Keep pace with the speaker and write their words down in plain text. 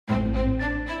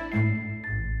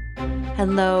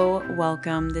Hello,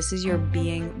 welcome. This is your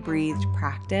Being Breathed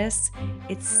practice.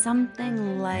 It's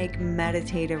something like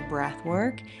meditative breath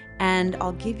work, and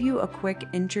I'll give you a quick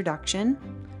introduction.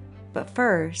 But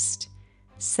first,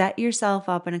 set yourself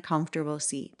up in a comfortable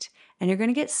seat, and you're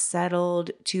going to get settled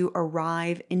to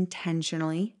arrive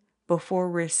intentionally before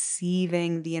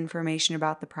receiving the information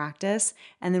about the practice,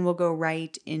 and then we'll go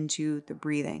right into the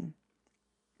breathing.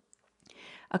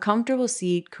 A comfortable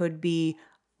seat could be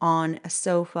on a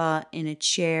sofa, in a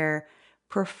chair,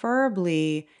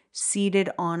 preferably seated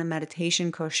on a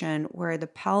meditation cushion where the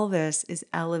pelvis is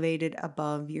elevated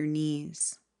above your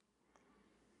knees.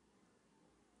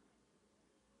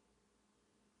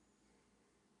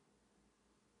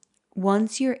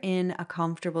 Once you're in a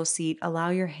comfortable seat,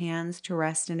 allow your hands to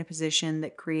rest in a position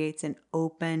that creates an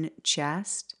open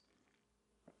chest.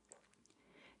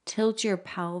 Tilt your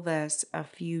pelvis a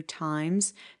few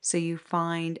times so you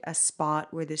find a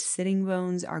spot where the sitting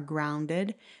bones are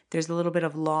grounded. There's a little bit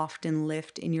of loft and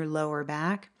lift in your lower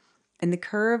back, and the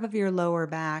curve of your lower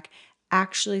back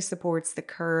actually supports the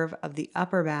curve of the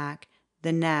upper back,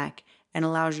 the neck, and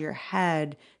allows your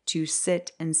head to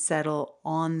sit and settle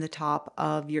on the top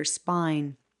of your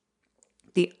spine.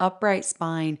 The upright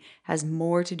spine has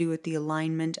more to do with the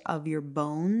alignment of your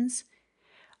bones.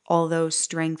 Although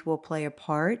strength will play a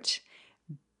part,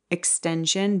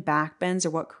 extension, back bends are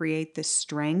what create the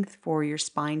strength for your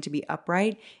spine to be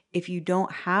upright. If you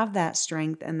don't have that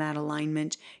strength and that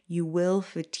alignment, you will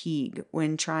fatigue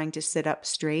when trying to sit up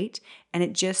straight, and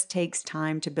it just takes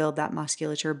time to build that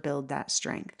musculature, build that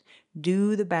strength.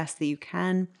 Do the best that you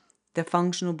can. The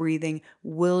functional breathing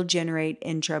will generate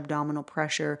intra-abdominal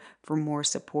pressure for more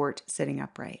support sitting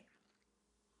upright.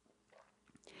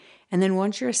 And then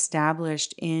once you're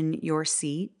established in your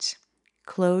seat,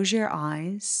 close your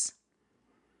eyes.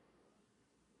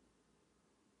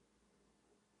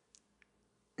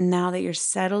 Now that you're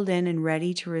settled in and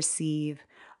ready to receive,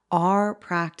 our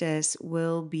practice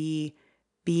will be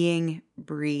being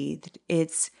breathed.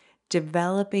 It's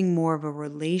developing more of a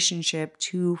relationship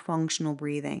to functional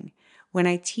breathing. When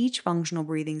I teach functional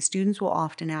breathing, students will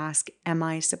often ask, am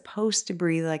I supposed to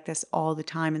breathe like this all the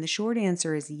time? And the short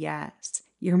answer is yes.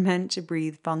 You're meant to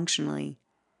breathe functionally.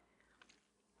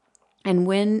 And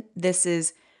when this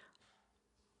is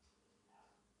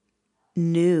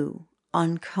new,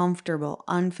 uncomfortable,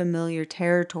 unfamiliar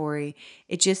territory,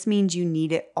 it just means you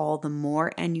need it all the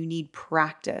more, and you need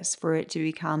practice for it to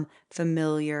become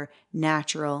familiar,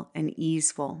 natural, and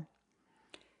easeful.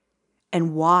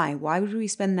 And why? Why would we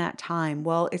spend that time?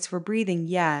 Well, it's for breathing,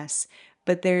 yes,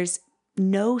 but there's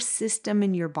no system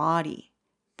in your body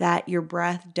that your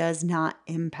breath does not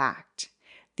impact.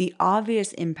 The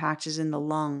obvious impact is in the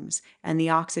lungs and the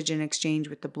oxygen exchange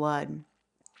with the blood.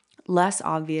 Less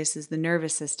obvious is the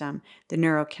nervous system, the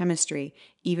neurochemistry,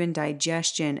 even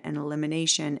digestion and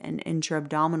elimination and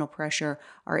intra-abdominal pressure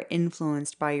are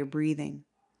influenced by your breathing.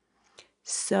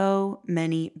 So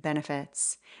many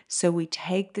benefits. So we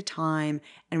take the time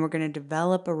and we're going to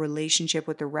develop a relationship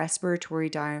with the respiratory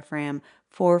diaphragm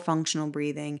for functional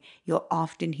breathing. You'll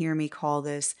often hear me call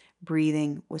this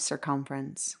breathing with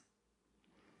circumference.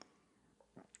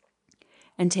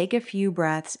 And take a few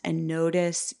breaths and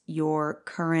notice your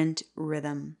current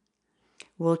rhythm.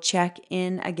 We'll check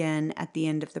in again at the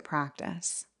end of the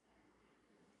practice.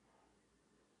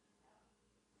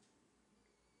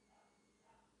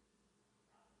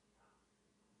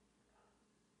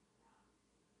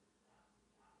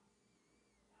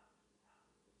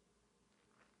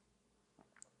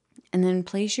 And then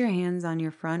place your hands on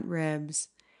your front ribs.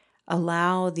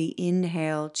 Allow the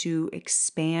inhale to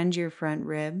expand your front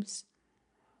ribs.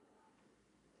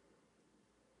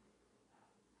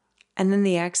 And then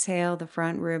the exhale, the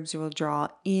front ribs will draw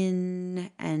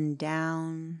in and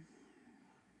down.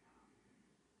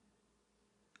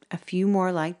 A few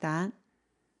more like that.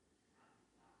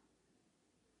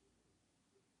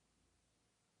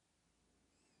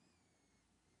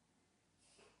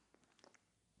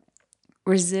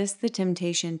 Resist the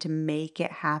temptation to make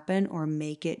it happen or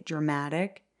make it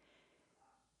dramatic.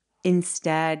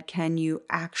 Instead, can you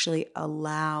actually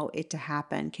allow it to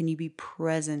happen? Can you be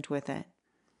present with it?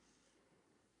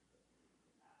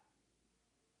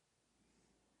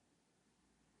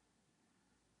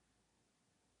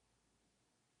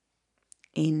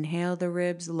 Inhale, the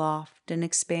ribs loft and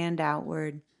expand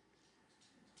outward.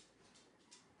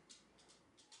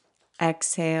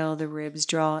 Exhale, the ribs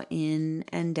draw in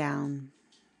and down.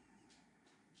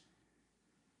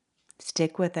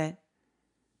 Stick with it.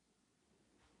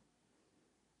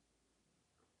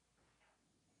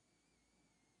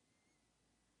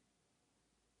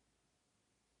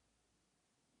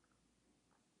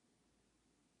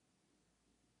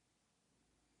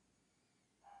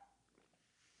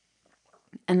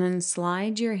 And then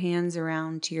slide your hands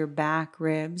around to your back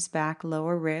ribs, back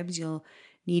lower ribs. You'll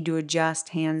need to adjust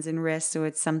hands and wrists so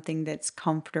it's something that's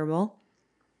comfortable.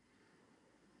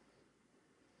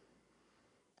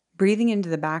 Breathing into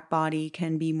the back body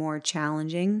can be more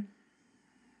challenging.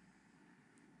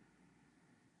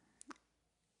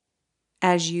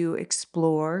 As you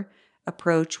explore,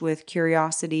 approach with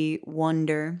curiosity,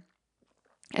 wonder,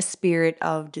 a spirit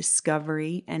of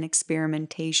discovery and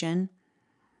experimentation.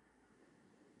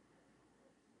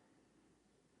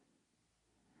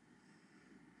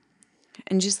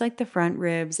 And just like the front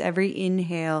ribs, every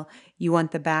inhale, you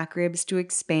want the back ribs to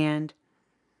expand.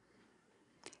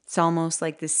 It's almost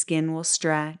like the skin will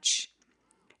stretch.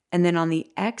 And then on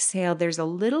the exhale, there's a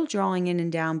little drawing in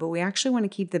and down, but we actually want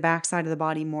to keep the back side of the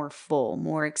body more full,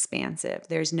 more expansive.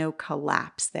 There's no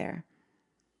collapse there.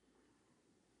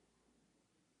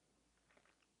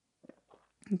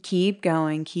 Keep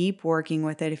going, keep working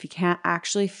with it. If you can't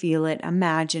actually feel it,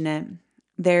 imagine it.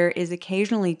 There is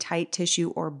occasionally tight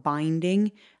tissue or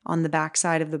binding on the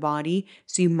backside of the body,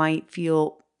 so you might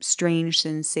feel strange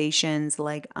sensations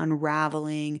like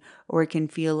unraveling, or it can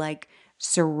feel like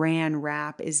saran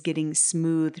wrap is getting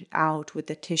smoothed out with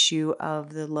the tissue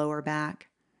of the lower back.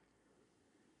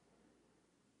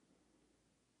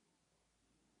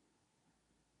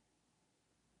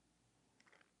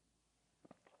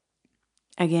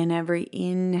 Again, every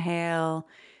inhale,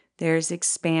 there's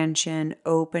expansion,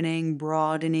 opening,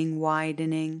 broadening,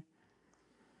 widening.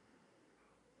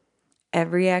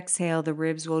 Every exhale, the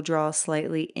ribs will draw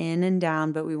slightly in and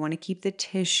down, but we want to keep the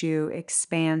tissue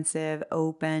expansive,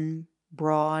 open,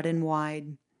 broad, and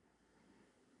wide.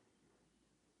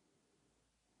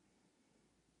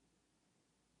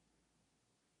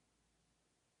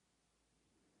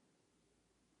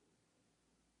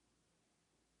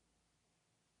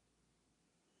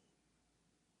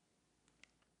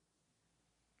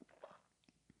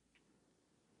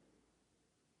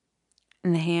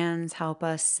 And the hands help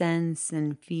us sense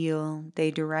and feel.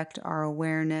 They direct our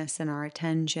awareness and our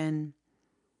attention.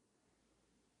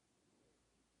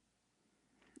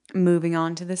 Moving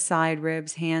on to the side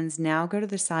ribs, hands now go to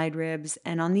the side ribs,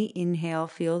 and on the inhale,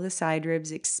 feel the side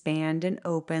ribs expand and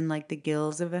open like the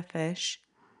gills of a fish.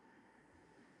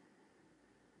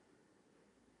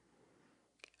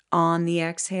 On the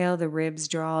exhale, the ribs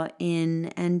draw in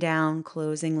and down,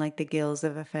 closing like the gills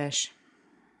of a fish.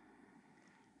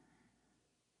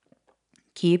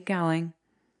 Keep going.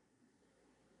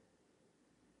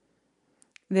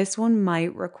 This one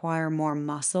might require more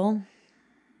muscle.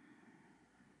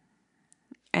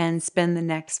 And spend the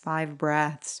next 5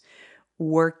 breaths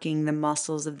working the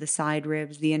muscles of the side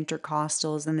ribs, the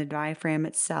intercostals, and the diaphragm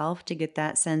itself to get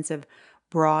that sense of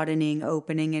broadening,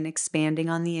 opening, and expanding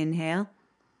on the inhale.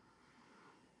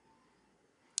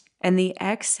 And the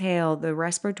exhale, the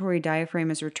respiratory diaphragm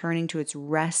is returning to its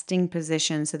resting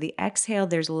position. So the exhale,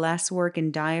 there's less work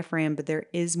in diaphragm, but there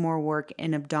is more work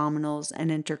in abdominals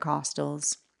and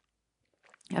intercostals.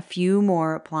 A few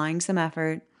more, applying some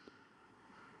effort.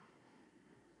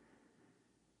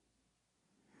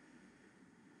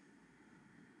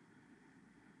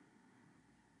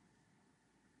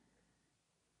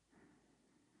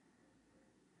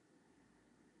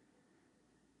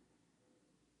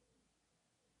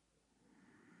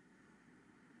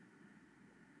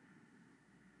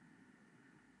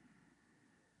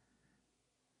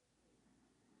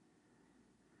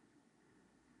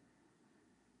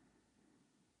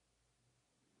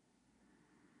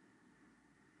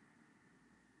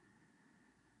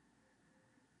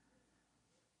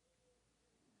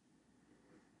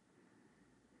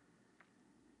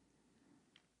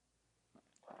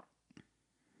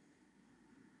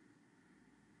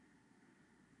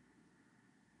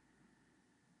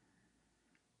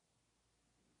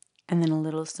 And then a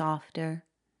little softer.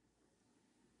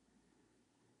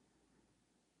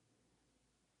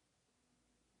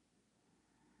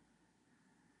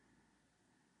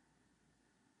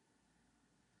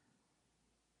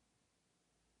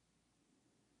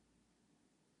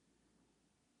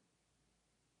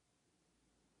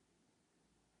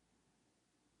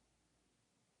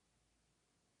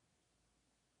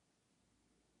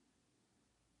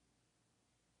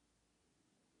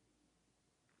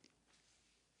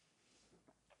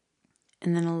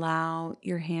 And then allow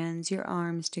your hands, your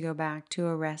arms to go back to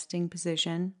a resting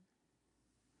position.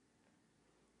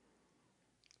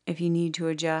 If you need to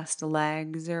adjust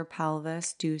legs or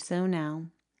pelvis, do so now.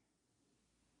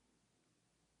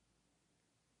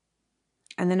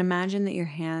 And then imagine that your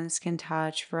hands can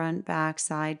touch front, back,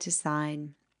 side to side.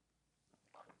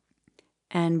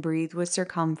 And breathe with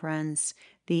circumference.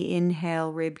 The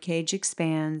inhale, rib cage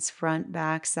expands, front,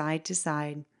 back, side to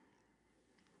side.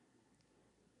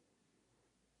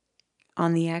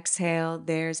 On the exhale,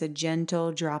 there's a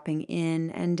gentle dropping in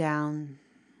and down,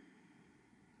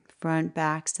 front,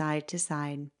 back, side to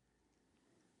side.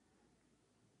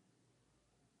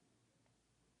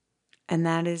 And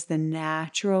that is the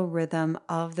natural rhythm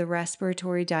of the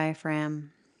respiratory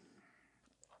diaphragm.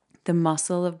 The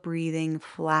muscle of breathing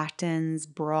flattens,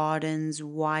 broadens,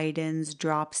 widens,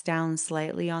 drops down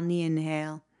slightly on the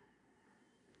inhale.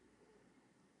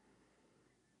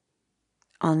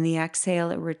 On the exhale,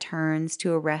 it returns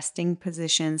to a resting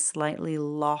position, slightly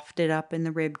lofted up in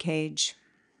the rib cage.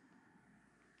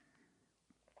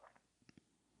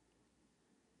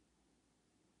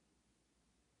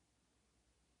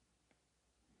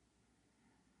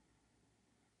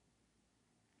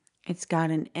 It's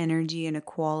got an energy and a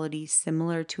quality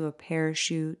similar to a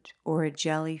parachute or a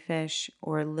jellyfish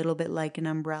or a little bit like an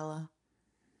umbrella.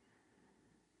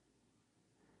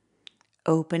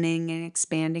 Opening and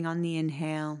expanding on the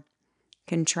inhale,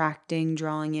 contracting,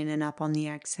 drawing in and up on the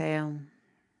exhale.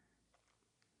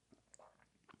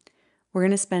 We're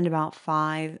going to spend about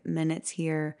 5 minutes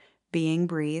here being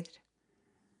breathed.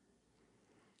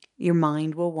 Your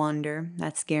mind will wander,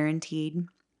 that's guaranteed.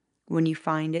 When you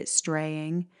find it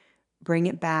straying, bring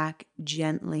it back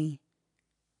gently,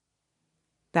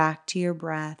 back to your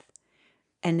breath.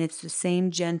 And it's the same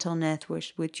gentleness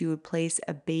with which you would place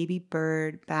a baby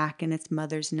bird back in its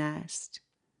mother's nest.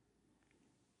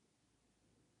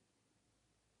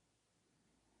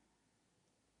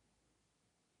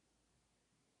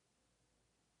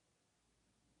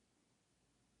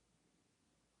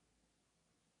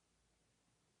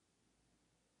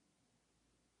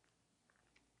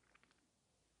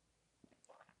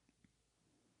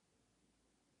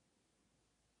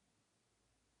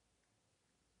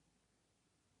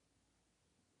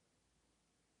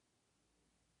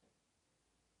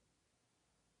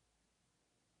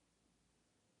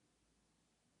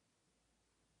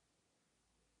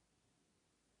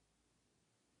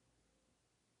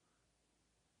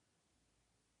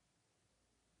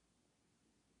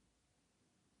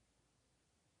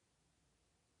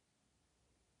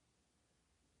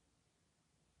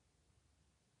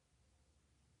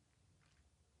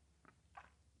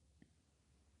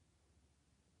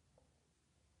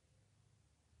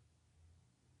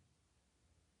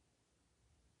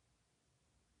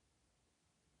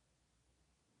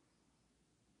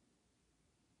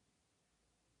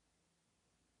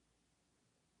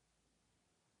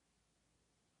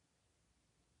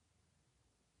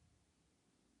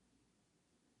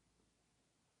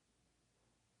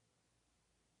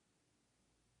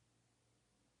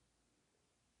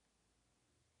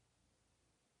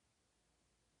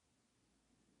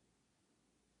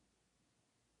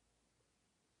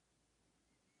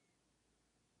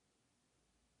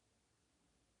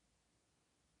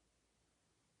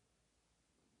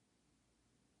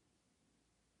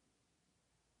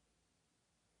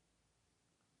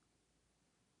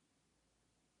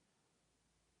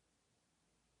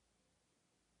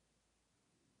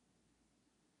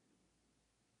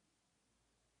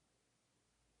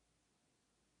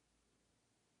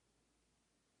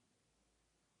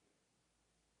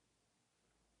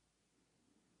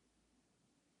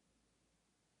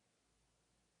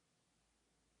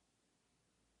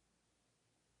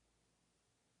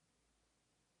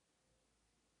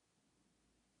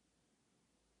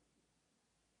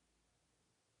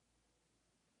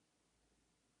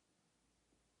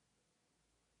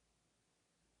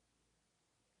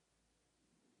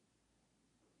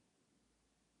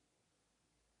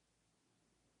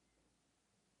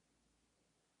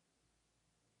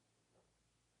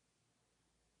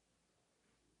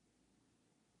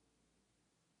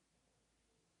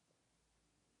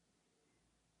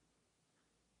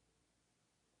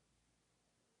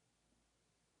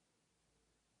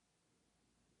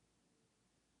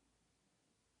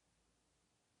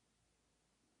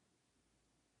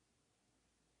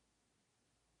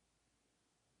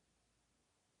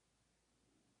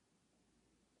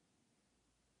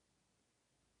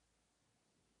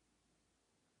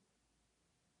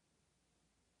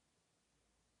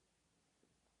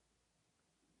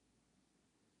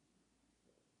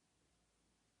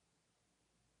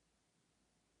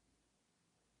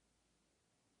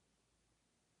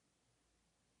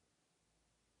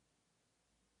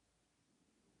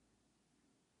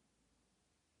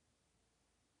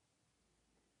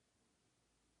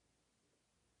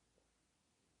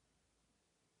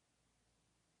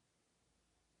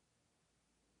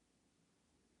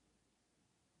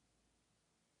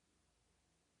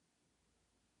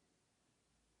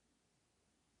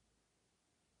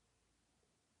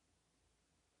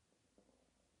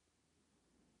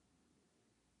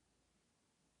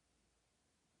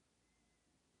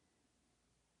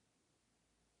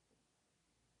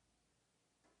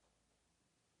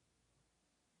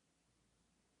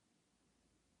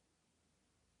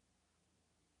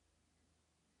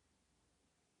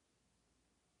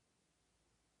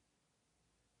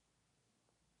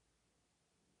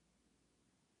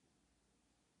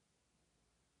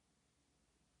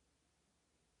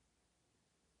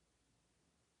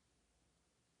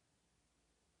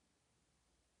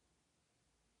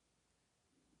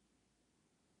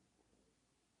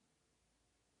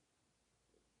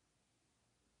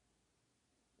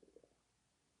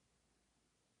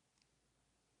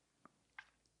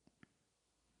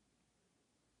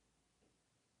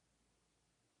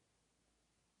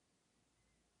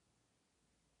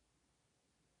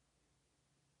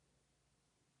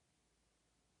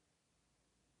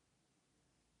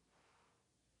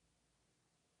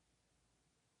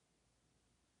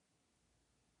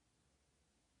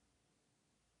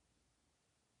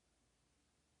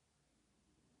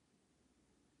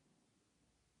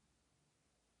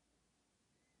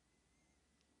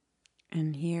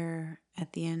 And here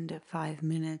at the end of 5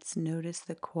 minutes, notice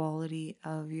the quality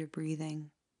of your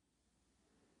breathing.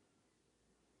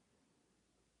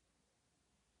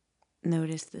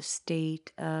 Notice the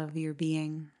state of your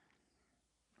being.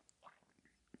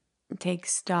 Take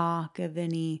stock of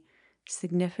any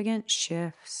significant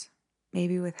shifts,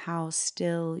 maybe with how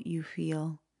still you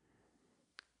feel,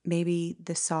 maybe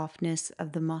the softness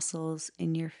of the muscles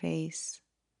in your face.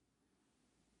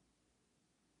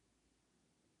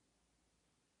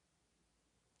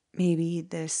 Maybe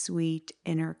the sweet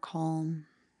inner calm,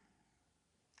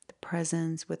 the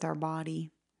presence with our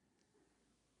body.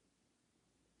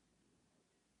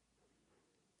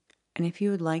 And if you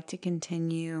would like to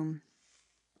continue,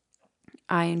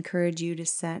 I encourage you to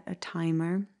set a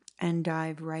timer and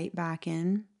dive right back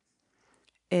in.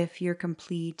 If you're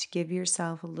complete, give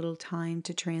yourself a little time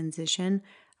to transition.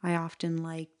 I often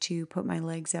like to put my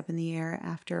legs up in the air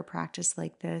after a practice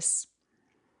like this.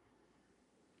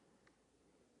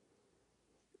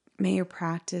 May your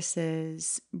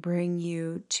practices bring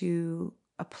you to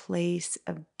a place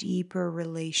of deeper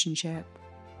relationship,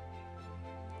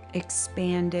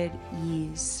 expanded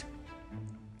ease,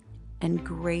 and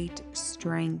great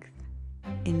strength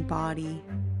in body,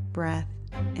 breath,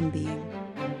 and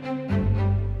being.